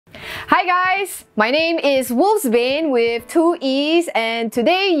Hi guys, my name is Wolfsbane with 2 E's, and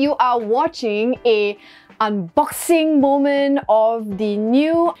today you are watching a unboxing moment of the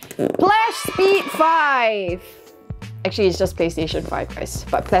new Flashspeed 5. Actually, it's just PlayStation 5 guys,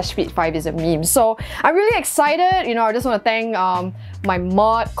 but Flashspeed 5 is a meme. So I'm really excited. I just want to thank my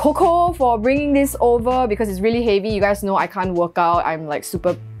mod Coco for bringing this over because it's really heavy. You guys know I can't work out. I'm like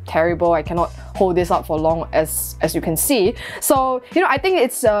super terrible. I cannot hold this up for long as you can see. So I think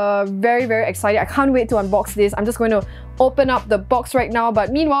it's very exciting. I can't wait to unbox this. I'm just going to open up the box right now,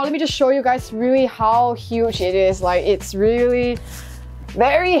 but meanwhile let me just show you guys really how huge it is. Like, it's really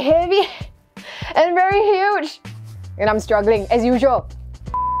very heavy and very huge, and I'm struggling as usual.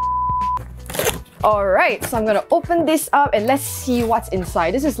 Alright, so I'm gonna open this up and let's see what's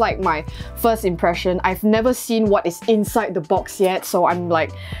inside. This is like my first impression. I've never seen what is inside the box yet, so I'm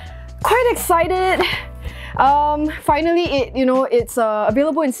like quite excited. Finally, it's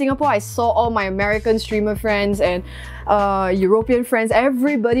available in Singapore. I saw all my American streamer friends and European friends,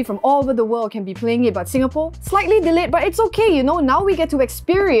 everybody from all over the world can be playing it, but Singapore, slightly delayed, but it's okay, now we get to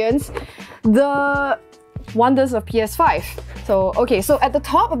experience the wonders of PS5. So okay, so at the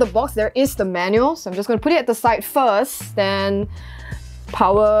top of the box there is the manual, so I'm just going to put it at the side first, then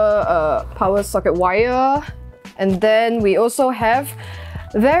power socket wire, and then we also have,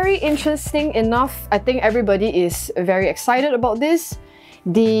 very interesting enough, I think everybody is very excited about this,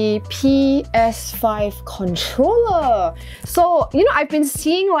 the PS5 controller. So I've been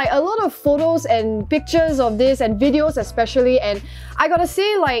seeing like a lot of photos and pictures of this and videos especially, and I gotta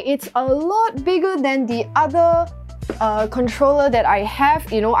say, like, it's a lot bigger than the other controller that I have.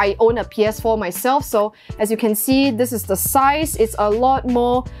 I own a PS4 myself, so as you can see, this is the size. It's a lot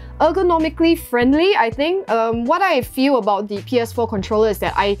more ergonomically friendly, I think. What I feel about the PS4 controller is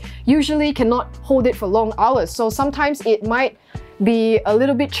that I usually cannot hold it for long hours, so sometimes it might be a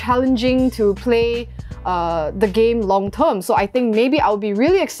little bit challenging to play the game long term. So I think maybe I'll be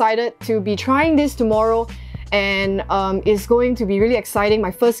really excited to be trying this tomorrow, and it's going to be really exciting.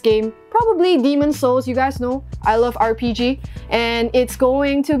 My first game, probably Demon's Souls. You guys know I love RPG, and it's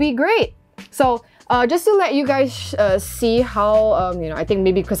going to be great. So just to let you guys see how, I think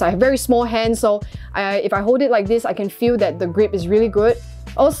maybe because I have very small hands, so if I hold it like this, I can feel that the grip is really good.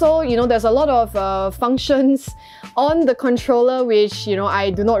 Also, there's a lot of functions on the controller which, I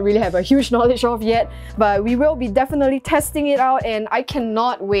do not really have a huge knowledge of yet, but we will be definitely testing it out and I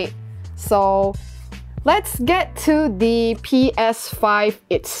cannot wait. So let's get to the PS5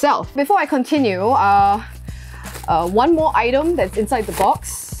 itself. Before I continue, one more item that's inside the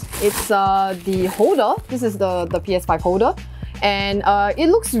box. It's the holder. This is the PS5 holder, and it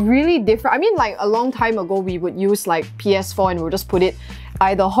looks really different. I mean, like a long time ago we would use like PS4 and we'll just put it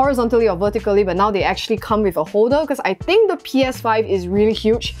either horizontally or vertically, but now they actually come with a holder because I think the PS5 is really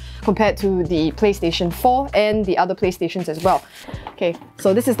huge compared to the PlayStation 4 and the other PlayStations as well. Okay,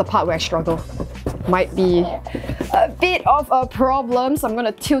 so this is the part where I struggle. Might be a bit of a problem, so I'm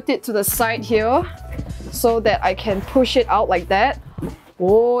gonna tilt it to the side here so that I can push it out like that.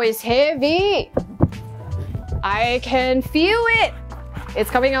 Oh, it's heavy! I can feel it!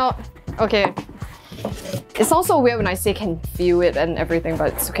 It's coming out. Okay. It sounds so weird when I say can feel it and everything,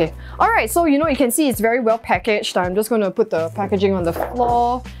 but it's okay. Alright, so you can see it's very well packaged. I'm just going to put the packaging on the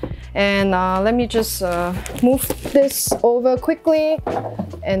floor, and let me just move this over quickly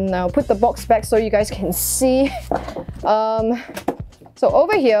and put the box back so you guys can see. So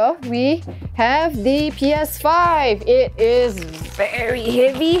over here we have the PS5. It is very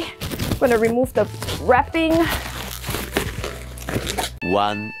heavy. I'm going to remove the wrapping.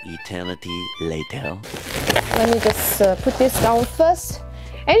 One eternity later. Let me just put this down first.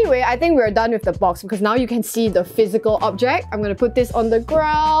 Anyway, I think we're done with the box because now you can see the physical object. I'm going to put this on the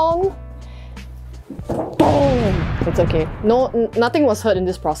ground. Boom! It's okay. Nothing was hurt in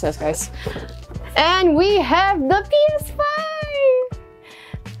this process, guys. And we have the PS5!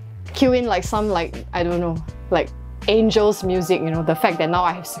 Cue in like some, I don't know, like Angel's music, the fact that now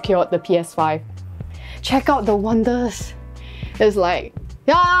I have secured the PS5. Check out the wonders. It's like,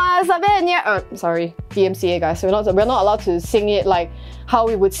 yeah, sorry, DMCA guys, so we're not allowed to sing it like how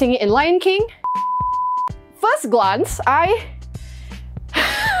we would sing it in Lion King. First glance, I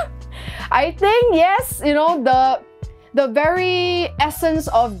think yes, the very essence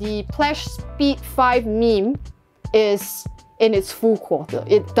of the Flashspeed 5 meme is in its full quarter.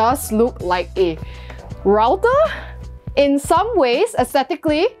 It does look like a router in some ways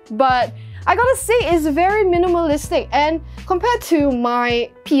aesthetically, but I gotta say it's very minimalistic, and compared to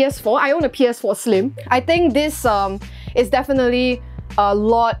my PS4, I own a PS4 Slim, I think this is definitely a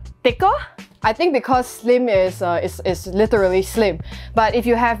lot thicker I think because slim is literally slim. But if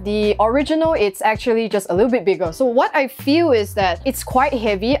you have the original, it's actually just a little bit bigger. So what I feel is that it's quite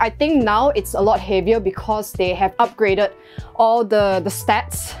heavy. I think now it's a lot heavier because they have upgraded all the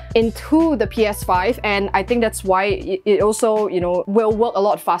stats into the PS5, and I think that's why it also, you know, will work a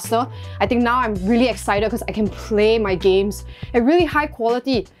lot faster. I think now I'm really excited because I can play my games at really high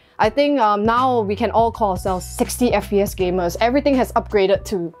quality. I think now we can all call ourselves 60 FPS gamers. Everything has upgraded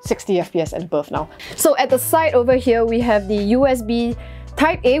to 60 FPS and above now. So at the side over here, we have the USB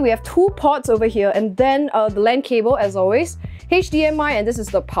Type A. We have 2 ports over here, and then the LAN cable as always, HDMI, and this is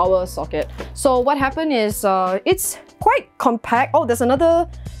the power socket. So what happened is it's quite compact. Oh, there's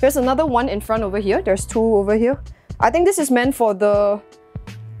another one in front over here. There's 2 over here. I think this is meant for the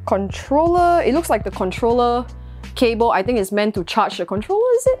controller. It looks like the controller cable. I think it's meant to charge the controller,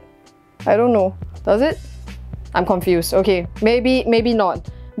 is it? I don't know. Does it? I'm confused. Okay, maybe not.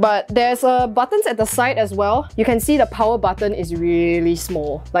 But there's buttons at the side as well. You can see the power button is really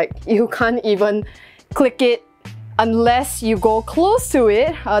small. Like, you can't even click it unless you go close to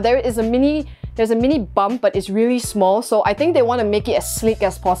it. There's a mini bump, but it's really small. So I think they want to make it as sleek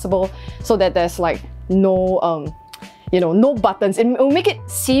as possible so that there's like no you know, no buttons. It will make it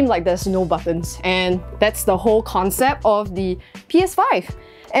seem like there's no buttons, and that's the whole concept of the PS5.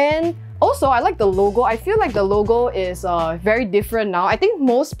 And also, I like the logo. I feel like the logo is very different now. I think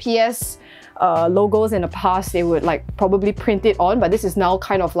most PS logos in the past, they would like probably print it on, but this is now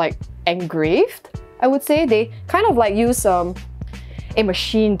kind of like engraved, I would say. They kind of like use a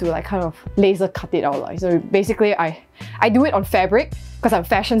machine to like kind of laser cut it out. Like. So basically, I do it on fabric because I'm a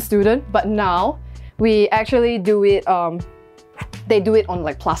fashion student, but now we actually do it, they do it on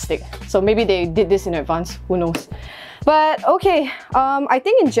like plastic. So maybe they did this in advance, who knows. But okay, I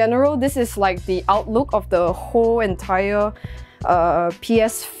think in general, this is like the outlook of the whole entire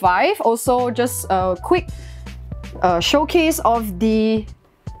PS5. Also, just a quick showcase of the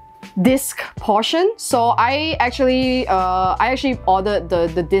disc portion. So I actually ordered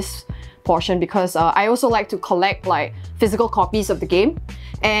the disc portion because I also like to collect like physical copies of the game.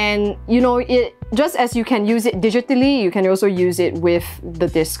 And you know, it just as you can use it digitally, you can also use it with the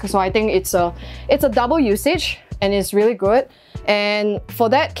disc. So I think it's a double usage, and it's really good. And for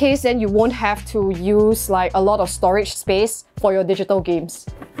that case, then you won't have to use like a lot of storage space for your digital games.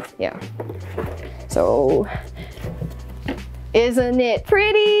 Yeah. So, isn't it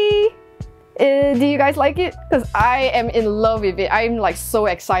pretty? Do you guys like it? Because I am in love with it. I'm like so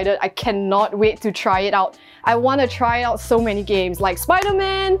excited. I cannot wait to try it out. I want to try out so many games like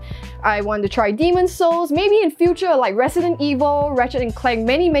Spider-Man. I want to try Demon's Souls. Maybe in future like Resident Evil, Ratchet & Clank.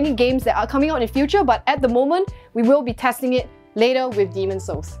 Many games that are coming out in future. But at the moment, we will be testing it later with Demon's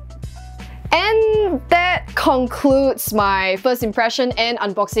Souls. And that concludes my first impression and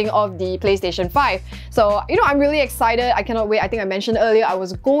unboxing of the PlayStation 5. So, you know, I'm really excited. I cannot wait. I think I mentioned earlier I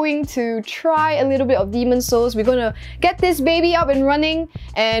was going to try a little bit of Demon's Souls. We're gonna get this baby up and running,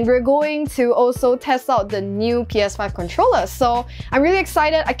 and we're going to also test out the new PS5 controller. So I'm really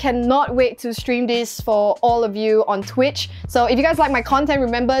excited. I cannot wait to stream this for all of you on Twitch. So if you guys like my content,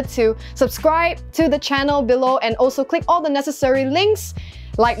 remember to subscribe to the channel below and also click all the necessary links,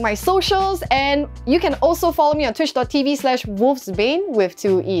 like my socials, and you can also follow me on twitch.tv/wolfsbane with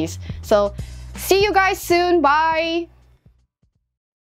 2 E's. So see you guys soon. Bye!